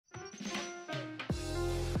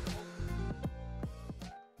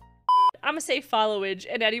I'm gonna say followage,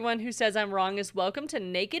 and anyone who says I'm wrong is welcome to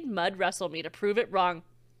naked mud wrestle me to prove it wrong.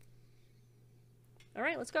 All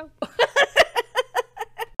right, let's go.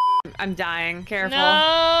 I'm dying. Careful.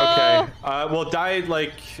 No. Okay. Well, die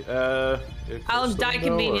like. I'll die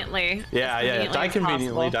conveniently. Yeah, yeah. Die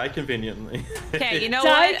conveniently. Die conveniently. Okay, you know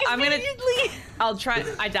Die what? I'm gonna. I'll try.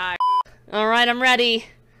 I die. All right, I'm ready.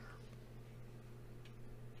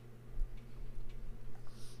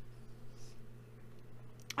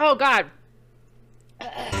 Oh God.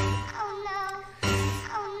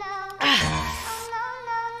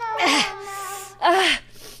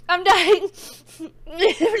 I'm dying.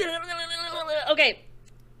 Okay.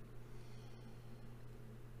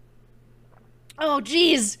 Oh,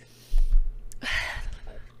 jeez.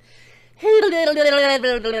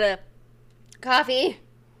 Coffee.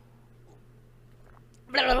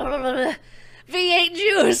 V8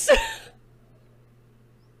 juice.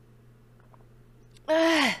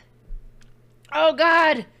 Oh,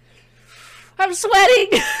 God. I'm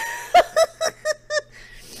sweating.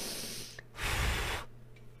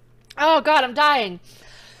 Oh, God, I'm dying.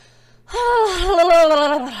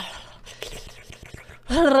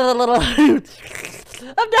 I'm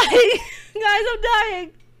dying. Guys, I'm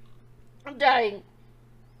dying. I'm dying.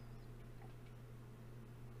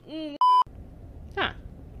 Huh.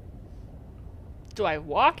 Do I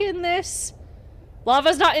walk in this?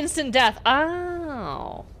 Lava's not instant death.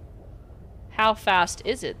 Oh. How fast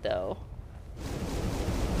is it, though?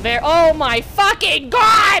 Oh my fucking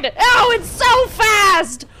God! Oh, it's so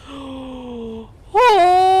fast!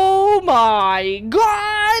 Oh my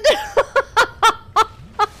God!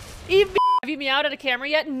 Have you meowed at a camera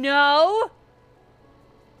yet? No!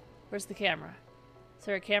 Where's the camera? Is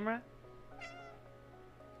there a camera?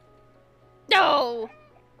 No!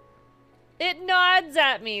 It nods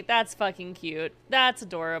at me. That's fucking cute. That's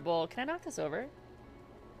adorable. Can I knock this over?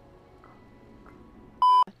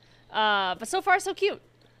 But so far so cute.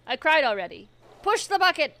 I cried already. Push the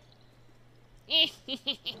bucket!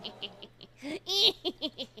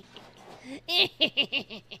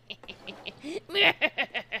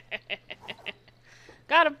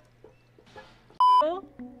 Got him.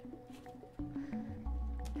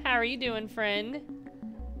 How are you doing, friend?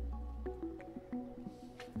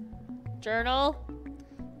 Journal?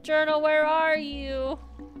 Journal, where are you?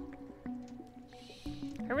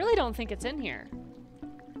 I really don't think it's in here.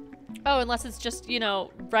 Oh, unless it's just, you know,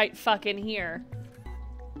 right fucking here.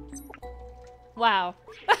 Wow.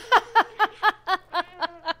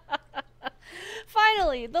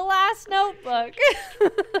 Finally, the last notebook.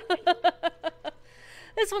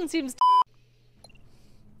 This one seems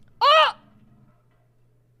Oh!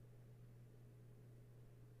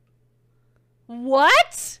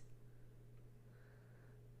 What?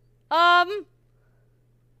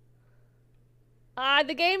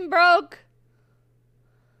 The game broke.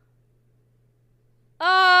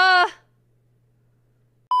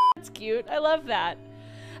 That's cute. I love that.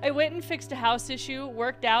 I went and fixed a house issue,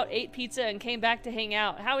 worked out, ate pizza, and came back to hang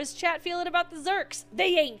out. How is chat feeling about the Zerks?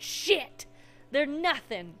 They ain't shit. They're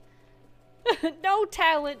nothing. No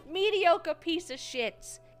talent, mediocre piece of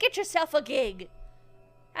shits. Get yourself a gig.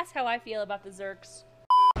 That's how I feel about the Zerks.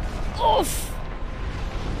 Oof.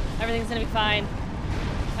 Everything's gonna be fine.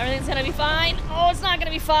 Everything's gonna be fine. Oh, it's not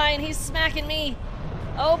gonna be fine. He's smacking me.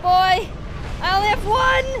 Oh boy. I only have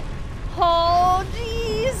one. Oh,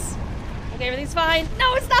 jeez. Okay, everything's fine.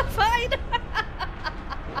 No, it's not fine.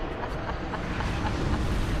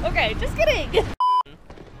 Okay, just kidding.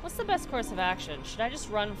 What's the best course of action? Should I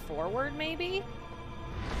just run forward, maybe?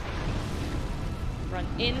 Run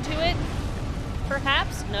into it?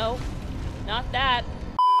 Perhaps? No, not that.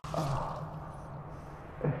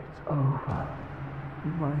 It's over.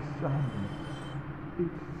 My sun.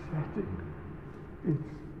 It's setting. It's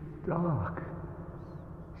dark.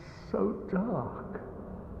 So dark.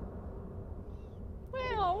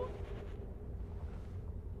 Well.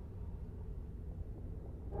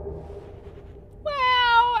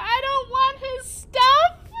 Wow, I don't want his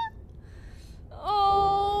stuff.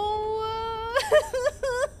 Oh,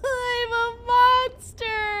 I'm a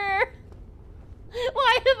monster.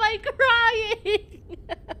 Why am I crying?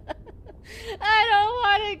 I don't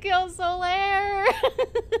want to kill Solaire.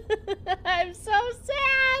 I'm so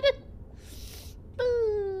sad.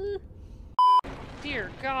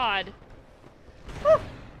 Dear God. Whew.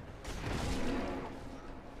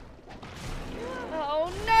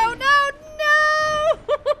 Oh, no, no,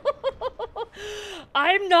 no!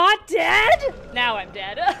 I'm not dead? Now I'm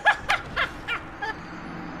dead.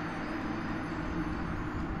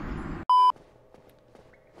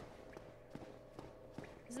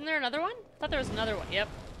 Isn't there another one? I thought there was another one. Yep.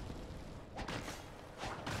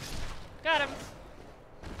 Got him.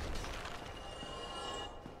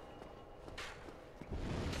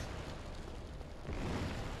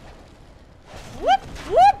 Whoop!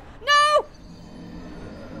 Whoop! No!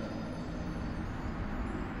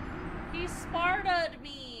 He Sparta'd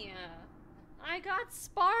me. I got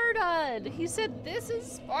Sparta'd. He said, "This is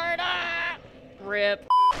Sparta." Rip.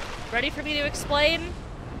 Ready for me to explain?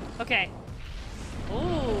 Okay.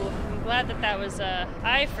 Ooh, I'm glad that that was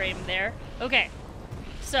iframe there. Okay.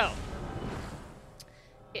 So,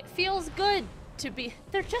 it feels good to be,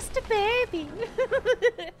 they're just a baby.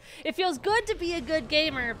 It feels good to be a good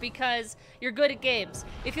gamer because you're good at games.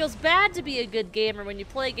 It feels bad to be a good gamer when you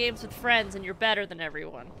play games with friends and you're better than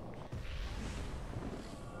everyone.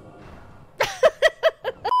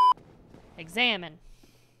 Examine.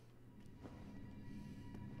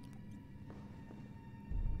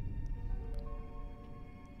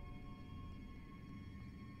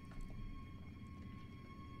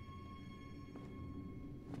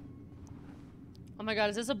 Oh my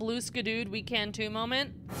god, is this a Blue Skadood we can too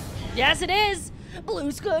moment? Yes, it is!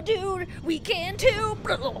 Blue Skadood, we can too!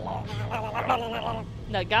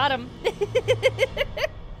 No, got him.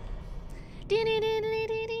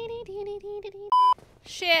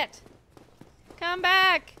 Shit! Come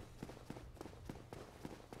back!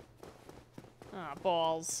 Ah,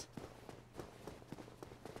 balls.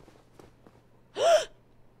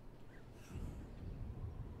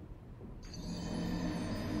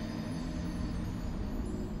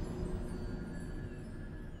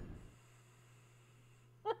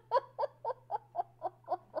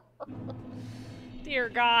 Dear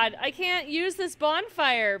God, I can't use this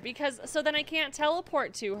bonfire because so then I can't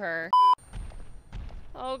teleport to her.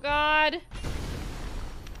 Oh God.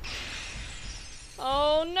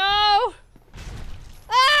 Oh no!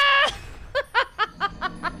 Ah!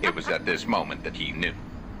 It was at this moment that he knew.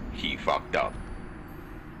 He fucked up.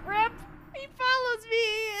 Rip! He follows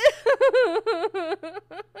me!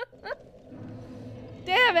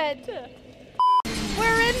 Damn it!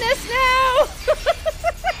 We're in this now!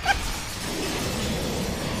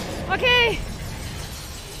 Okay!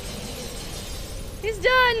 He's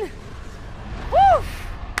done! Woo!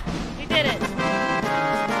 We did it!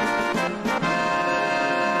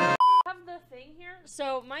 Have the thing here?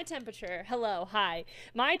 So my temperature, hello, hi.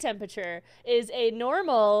 My temperature is a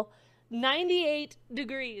normal 98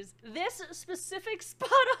 degrees. This specific spot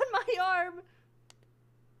on my arm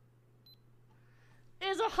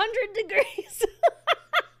is 100 degrees.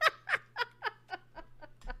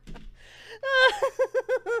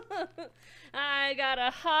 I got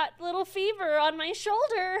a hot little fever on my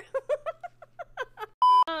shoulder.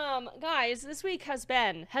 Guys, this week has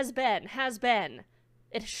been.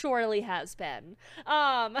 It surely has been.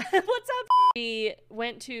 What's up? We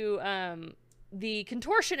went to, the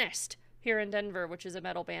Contortionist here in Denver, which is a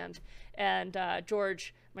metal band, and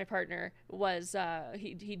George, my partner, was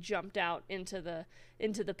he jumped out into the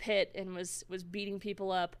pit and was beating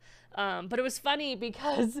people up. But it was funny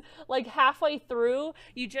because like halfway through,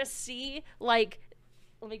 you just see like,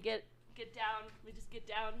 let me get down. Let me just get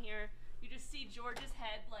down here. You just see George's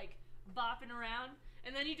head like bopping around,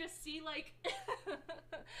 and then you just see like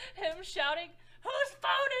him shouting, "Whose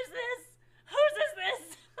phone is this? Whose is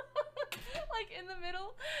this?" Like in the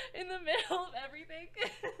middle of everything.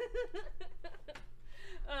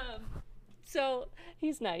 So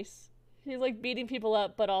he's nice. He's like beating people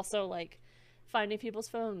up, but also like finding people's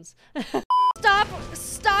phones.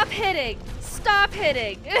 Stop hitting! Stop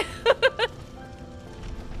hitting!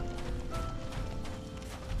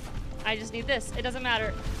 I just need this. It doesn't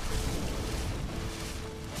matter.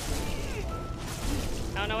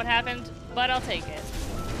 I don't know what happened, but I'll take it.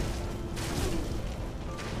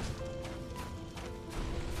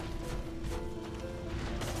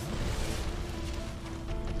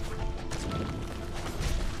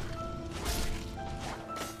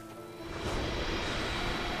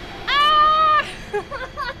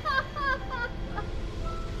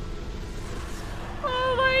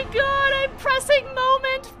 Oh my god, I'm pressing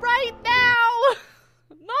moment right now!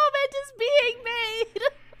 Moment is being made!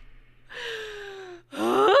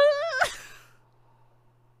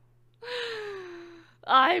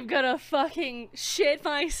 I'm gonna fucking shit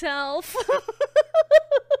myself.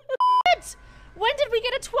 What? When did we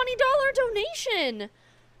get a $20 donation?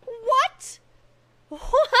 What?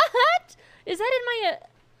 What? Is that in my...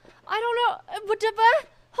 I don't know.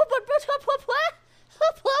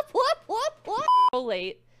 So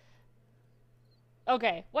late.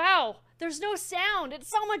 Okay. Wow. There's no sound. It's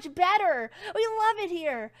so much better. We love it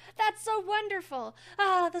here. That's so wonderful.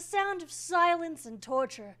 Ah, the sound of silence and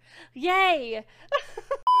torture. Yay.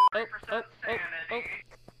 January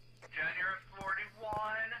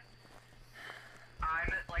 41.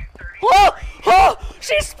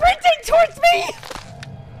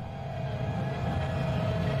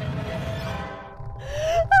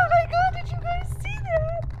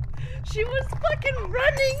 fucking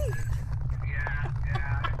running.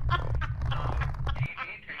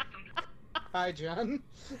 Hi, John.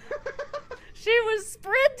 She was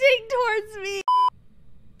sprinting towards me.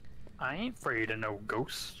 I ain't afraid of no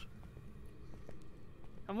ghosts.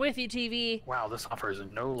 I'm with you, TV. Wow, this offers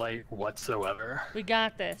no light whatsoever. We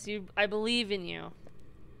got this. I believe in you.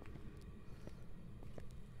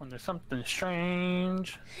 When there's something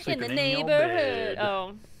strange In sleeping the your neighborhood. bed.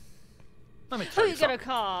 Oh. Let me Who tell you you gonna something.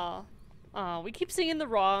 call? Oh, we keep singing the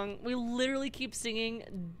wrong. We literally keep singing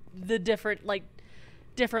the different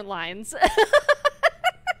lines.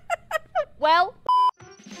 Well,